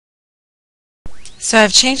So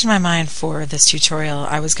I've changed my mind for this tutorial.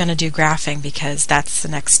 I was going to do graphing because that's the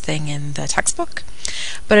next thing in the textbook.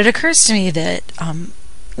 But it occurs to me that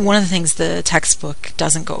one of the things the textbook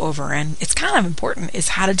doesn't go over, and it's kind of important, is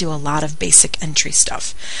how to do a lot of basic entry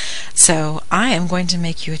stuff. So I am going to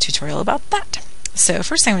make you a tutorial about that. So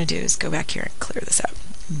first thing I'm going to do is go back here and clear this out.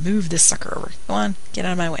 Move this sucker over. Go on, get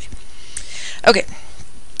out of my way. Okay.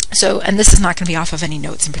 So, and this is not going to be off of any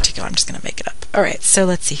notes in particular, I'm just going to make it up. Alright, so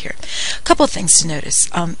let's see here. A couple of things to notice.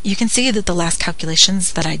 You can see that the last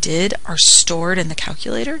calculations that I did are stored in the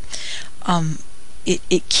calculator.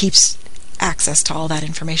 It keeps access to all that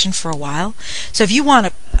information for a while. So if you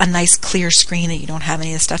want a nice clear screen and you don't have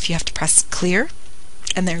any of the stuff, you have to press clear,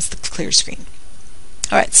 and there's the clear screen.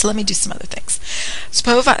 Alright, so let me do some other things.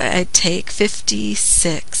 Suppose I take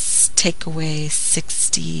 56, take away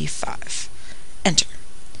 65. Enter.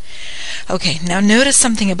 Okay, now notice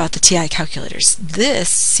something about the TI calculators. This,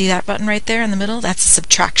 see that button right there in the middle? That's a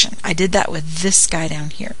subtraction. I did that with this guy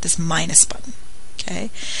down here, this minus button. Okay,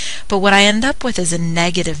 but what I end up with is a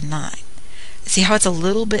 -9. See how it's a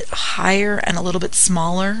little bit higher and a little bit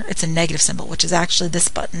smaller? It's a negative symbol, which is actually this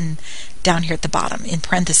button down here at the bottom in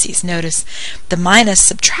parentheses. Notice the minus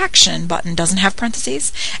subtraction button doesn't have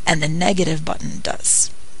parentheses, and the negative button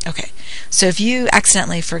does. Okay, so if you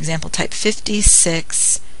accidentally, for example, type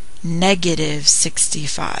 56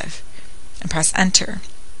 -65 and press enter,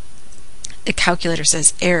 the calculator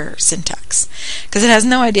says error syntax because it has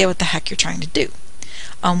no idea what the heck you're trying to do.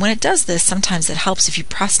 When it does this, sometimes it helps if you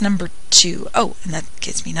press number 2. Oh, and that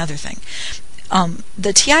gives me another thing.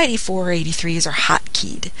 The TI-84 or 83s are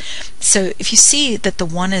hotkeyed. So if you see that the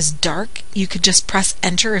 1 is dark, you could just press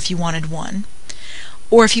enter if you wanted 1.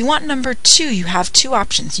 Or if you want number 2, you have two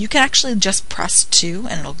options. You can actually just press 2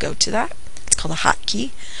 and it'll go to that. It's called a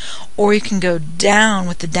hotkey. Or you can go down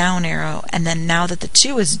with the down arrow, and then now that the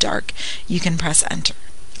 2 is dark, you can press enter.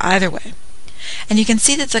 Either way. And you can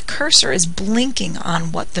see that the cursor is blinking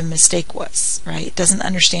on what the mistake was, right? It doesn't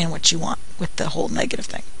understand what you want with the whole negative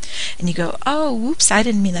thing. And you go, oh, whoops, I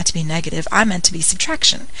didn't mean that to be negative. I meant to be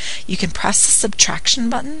subtraction. You can press the subtraction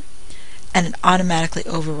button, and it automatically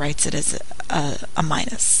overwrites it as a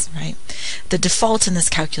minus, right? The default in this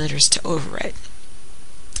calculator is to overwrite.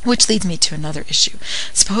 Which leads me to another issue.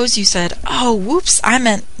 Suppose you said, oh, whoops, I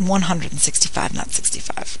meant 165, not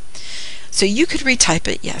 65. So you could retype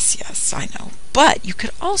it, yes, I know. But you could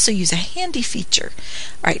also use a handy feature.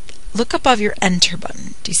 All right, look above your enter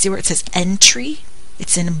button. Do you see where it says entry?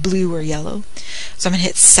 It's in blue or yellow. So I'm going to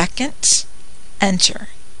hit second, enter.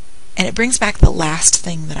 And it brings back the last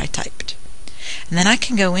thing that I typed. And then I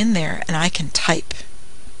can go in there and I can type.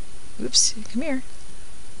 Oops, come here.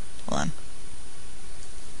 Hold on.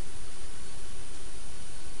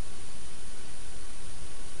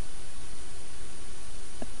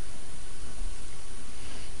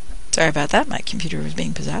 Sorry about that, my computer was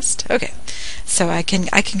being possessed. Okay, so I can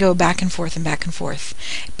go back and forth and back and forth.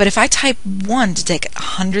 But if I type 1 to take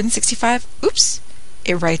 165, oops,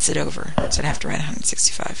 it writes it over. So I'd have to write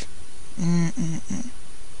 165.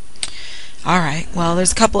 Alright, well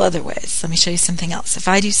there's a couple other ways. Let me show you something else. If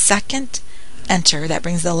I do second, enter, that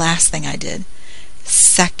brings the last thing I did.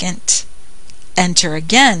 Second, enter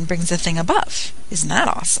again brings the thing above. Isn't that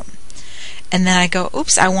awesome? And then I go,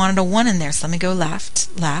 oops, I wanted a 1 in there, so let me go left.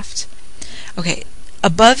 Okay,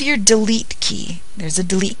 above your delete key, there's a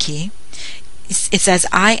delete key. It says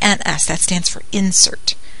ANS, that stands for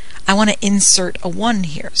insert. I want to insert a 1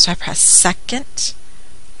 here, so I press second,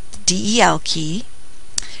 DEL key,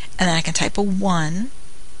 and then I can type a 1,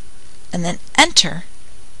 and then enter,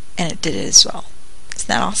 and it did it as well. Isn't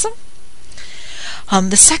that awesome?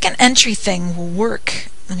 The second entry thing will work.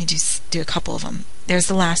 Let me do a couple of them. There's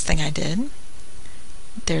the last thing I did.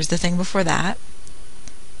 There's the thing before that.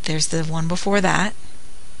 There's the one before that.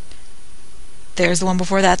 There's the one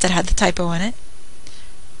before that that had the typo in it.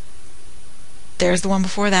 There's the one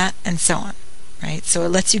before that, and so on. Right? So it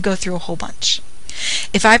lets you go through a whole bunch.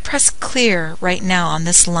 If I press clear right now on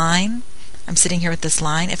this line, I'm sitting here with this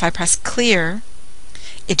line. If I press clear,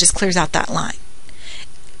 it just clears out that line.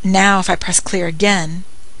 Now if I press clear again,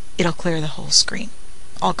 it'll clear the whole screen.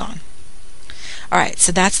 All gone. Alright,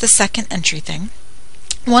 so that's the second entry thing.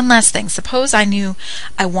 One last thing. Suppose I knew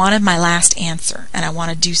I wanted my last answer and I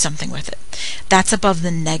want to do something with it. That's above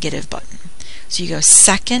the negative button. So you go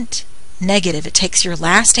second, negative. It takes your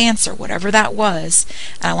last answer, whatever that was,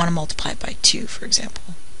 and I want to multiply it by 2, for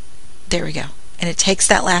example. There we go. And it takes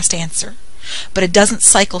that last answer. But it doesn't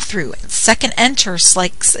cycle through. Second enter,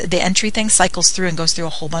 the entry thing cycles through and goes through a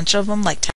whole bunch of them, like